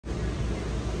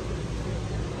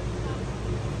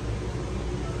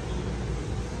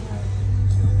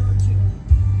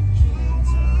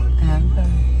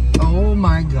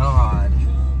my god.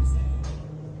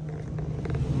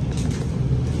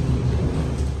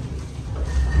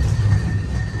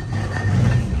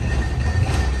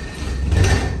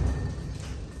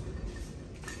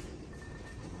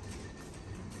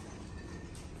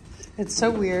 It's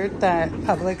so weird that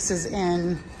Publix is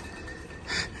in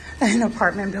an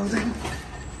apartment building.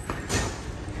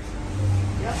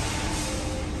 Yep.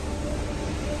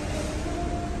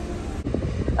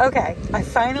 Okay, I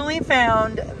finally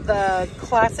found the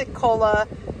classic cola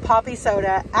poppy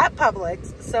soda at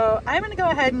Publix, so I'm gonna go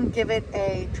ahead and give it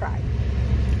a try.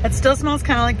 It still smells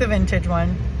kind of like the vintage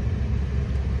one.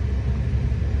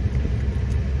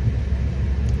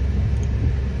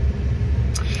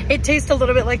 It tastes a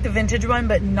little bit like the vintage one,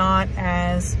 but not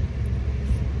as...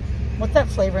 What's that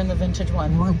flavor in the vintage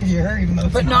one? Root beer, even though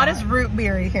it's but not as root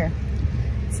beery here.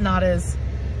 It's not as...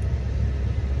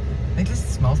 It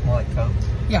just smells more like Coke.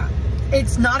 Yeah.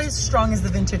 It's not as strong as the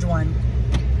vintage one.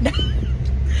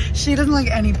 She doesn't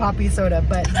like any poppy soda,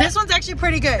 but this one's actually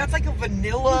pretty good. That's like a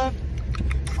vanilla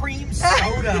cream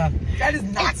soda. That is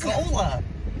not cola.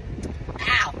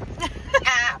 Ow.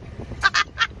 Ow.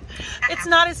 It's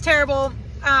not as terrible.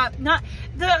 Not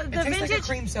the it tastes vintage like a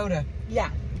cream soda. Yeah.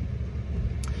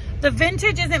 The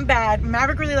vintage isn't bad.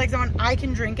 Maverick really likes that one. I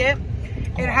can drink it.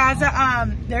 It has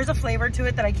a there's a flavor to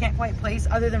it that I can't quite place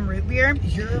other than root beer.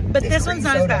 But this one's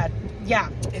not as bad. Yeah.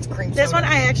 It's cream soda. This one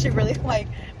I actually really like.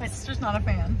 My sister's not a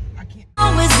fan. I can't.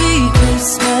 Always be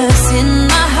Christmas in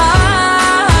my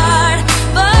heart,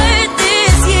 but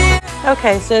this year.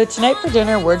 Okay, so tonight for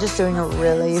dinner we're just doing a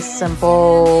really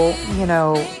simple, you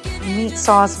know, meat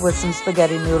sauce with some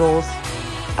spaghetti noodles.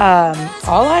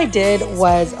 All I did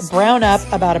was brown up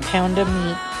about a pound of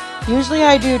meat. Usually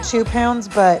I do 2 pounds,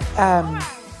 but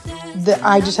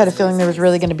I just had a feeling there was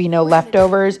really going to be no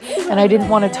leftovers, and I didn't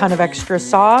want a ton of extra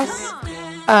sauce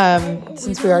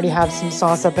since we already have some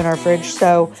sauce up in our fridge.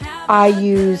 So I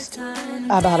used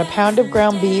about a pound of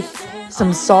ground beef,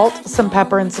 some salt, some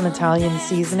pepper, and some Italian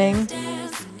seasoning.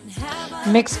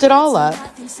 Mixed it all up,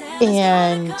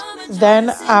 and then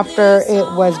after it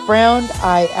was browned,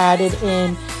 I added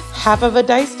in half of a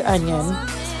diced onion,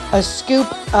 a scoop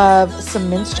of some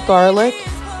minced garlic,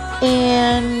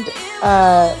 and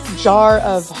a jar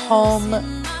of home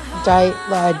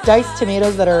diced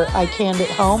tomatoes that I canned at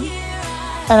home.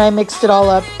 And I mixed it all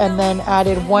up and then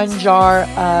added 1 jar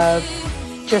of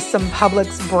just some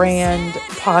Publix brand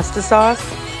pasta sauce.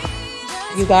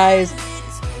 You guys,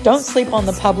 don't sleep on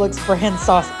the Publix brand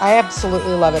sauce. I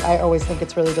absolutely love it. I always think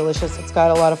it's really delicious. It's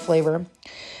got a lot of flavor.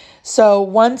 So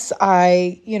once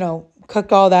I, you know,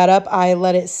 cooked all that up, I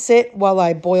let it sit while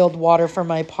I boiled water for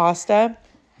my pasta.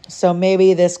 So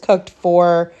maybe this cooked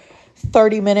for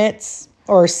 30 minutes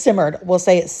or simmered. We'll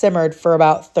say it simmered for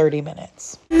about 30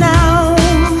 minutes. Now,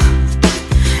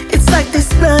 it's like they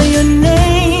spell your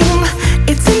name.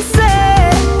 It's insane.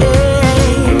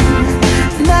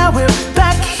 Now we're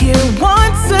back here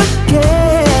once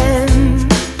again.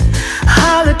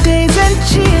 Holidays and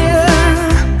cheer.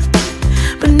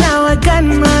 But now I got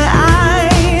my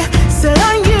eye set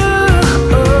on you.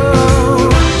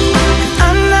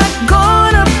 I'm not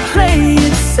gonna play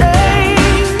it safe.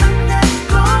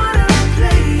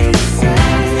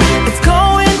 It's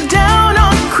going down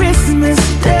on Christmas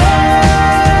Day.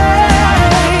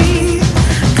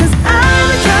 'Cause I'm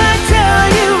trying to tell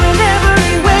you and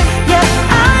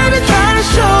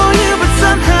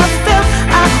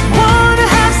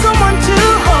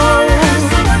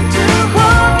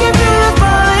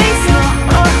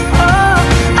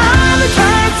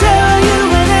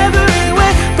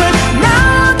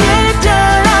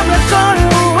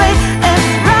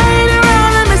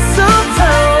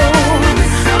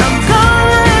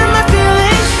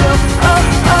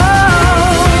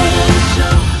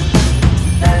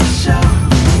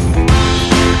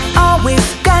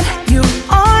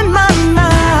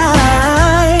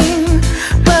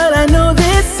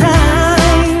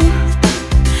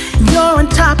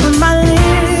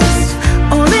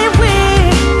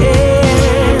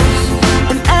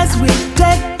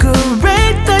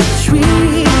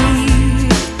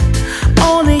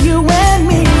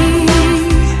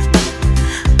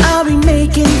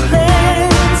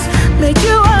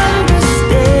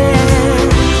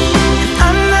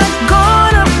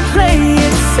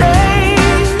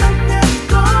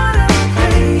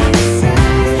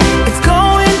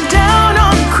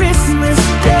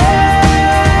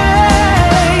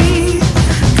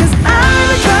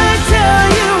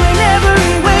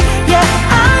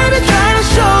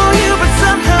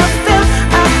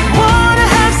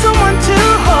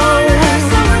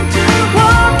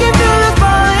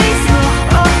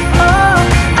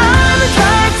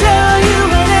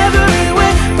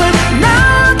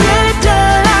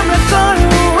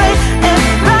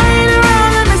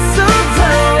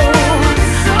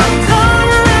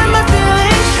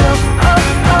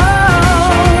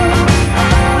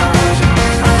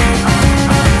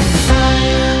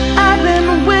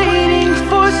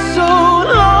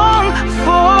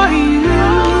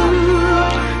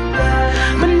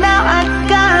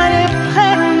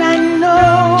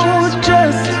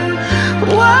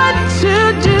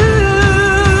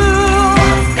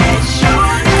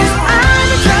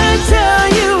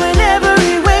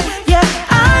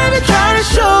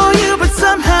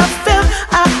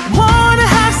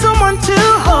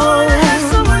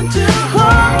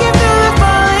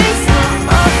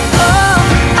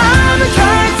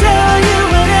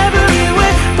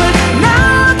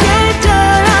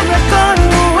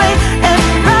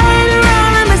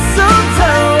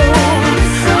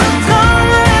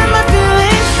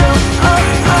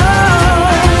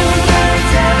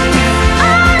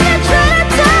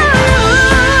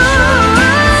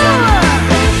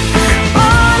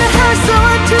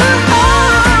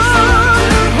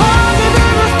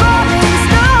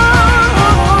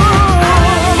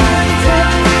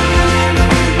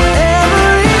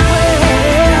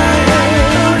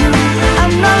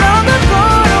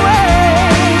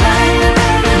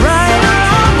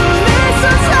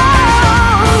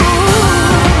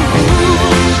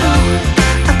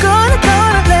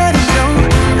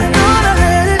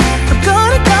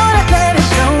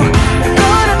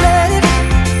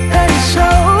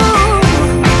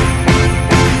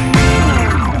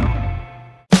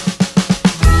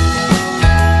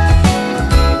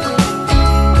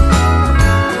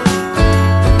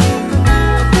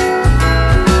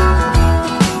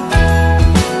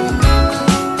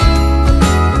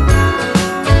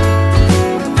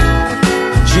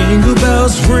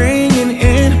bells ringing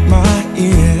in my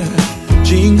ear.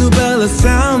 Jingle bell, a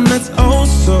sound that's oh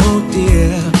so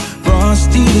dear.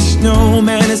 Frosty the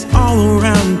snowman is all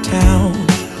around town.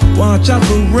 Watch out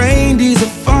for reindeers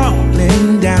are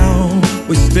falling down.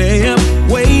 We stay up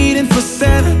waiting for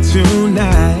Santa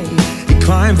tonight. He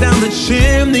climbs down the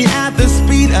chimney at the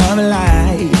speed of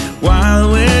light, while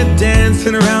we're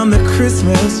dancing around the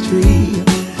Christmas tree,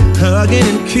 hugging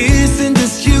and kissing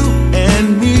just you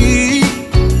and me.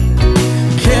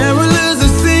 Carolers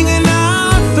are singing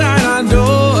outside our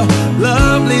door,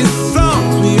 lovely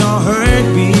songs we all heard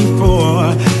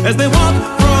before, as they walk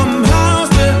from house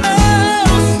to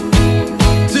house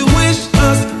to wish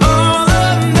us all a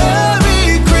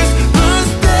Merry Christmas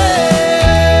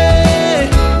Day.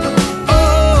 Oh,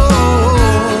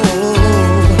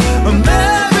 a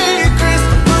Merry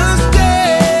Christmas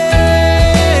Day.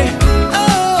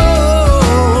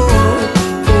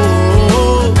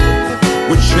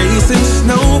 We're chasing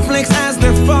snowflakes as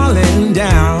they're falling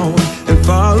down, and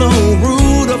follow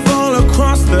Rudolph all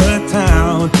across the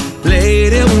town.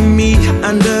 Later we meet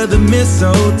under the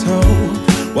mistletoe,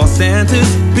 while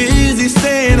Santa's busy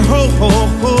saying ho ho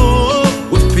ho.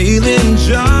 We're feeling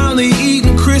jolly,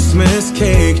 eating Christmas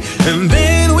cake, and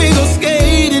then we go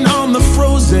skating on the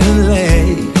frozen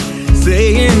lake,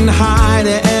 saying hi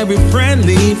to every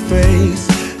friendly face,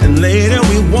 and later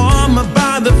we warm up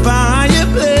by the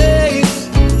fireplace.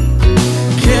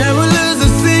 Carolers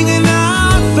are singing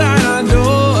outside our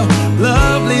door,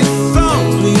 lovely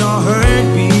songs we all heard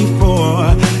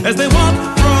before, as they walk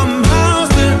from house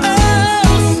to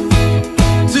house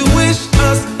to wish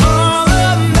us all a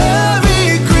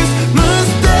Merry Christmas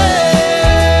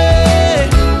Day.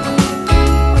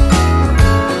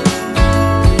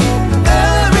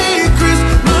 Merry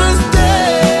Christmas Day.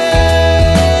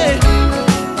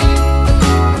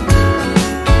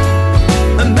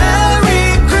 A Merry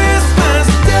Christmas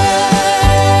Day.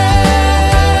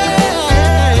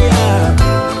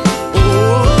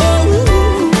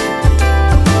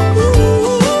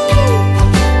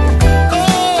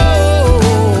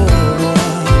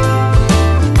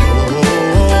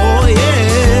 Oh,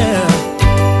 yeah.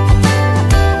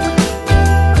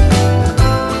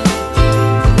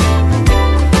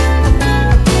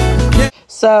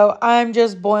 So I'm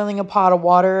just boiling a pot of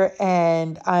water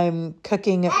and I'm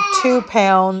cooking 2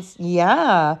 pounds.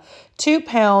 Yeah, 2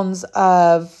 pounds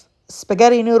of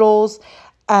spaghetti noodles.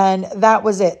 And that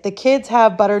was it. The kids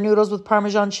have butter noodles with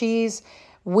Parmesan cheese.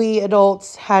 We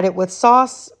adults had it with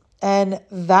sauce. And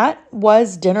that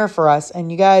was dinner for us.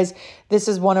 And you guys, this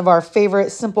is one of our favorite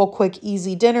simple, quick,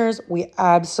 easy dinners. We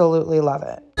absolutely love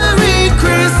it. Merry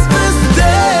Christmas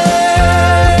Day.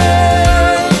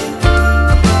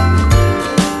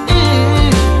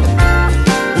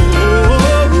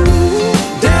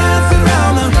 Dancing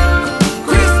around the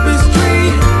Christmas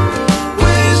tree,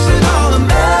 wishing all a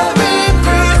Merry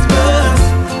Christmas.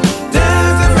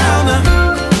 Dancing around the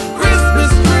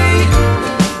Christmas tree,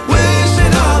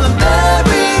 wishing all a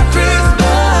Merry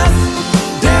Christmas.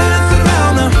 Dancing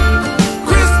around the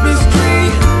Christmas tree,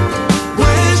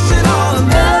 wishing all a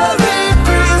Merry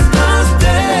Christmas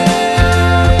Day.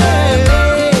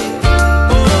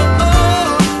 Oh, oh,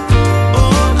 oh,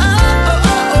 oh, oh,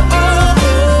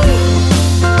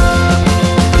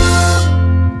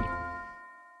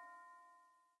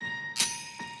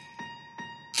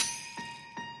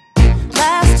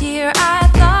 Last year I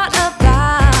thought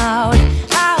about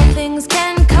how things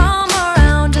can come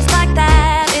around just like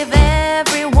that if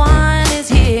everyone is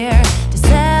here to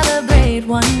celebrate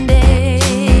one day.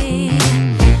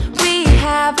 We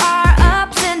have our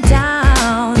ups and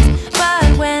downs,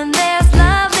 but when there's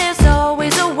love there's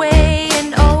always a way.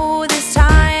 And oh, this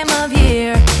time of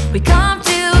year we come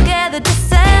together to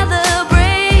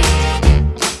celebrate.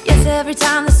 Yes, every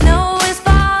time the snow is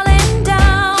falling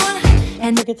down.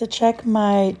 And Don't forget to check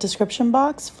my description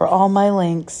box for all my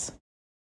links.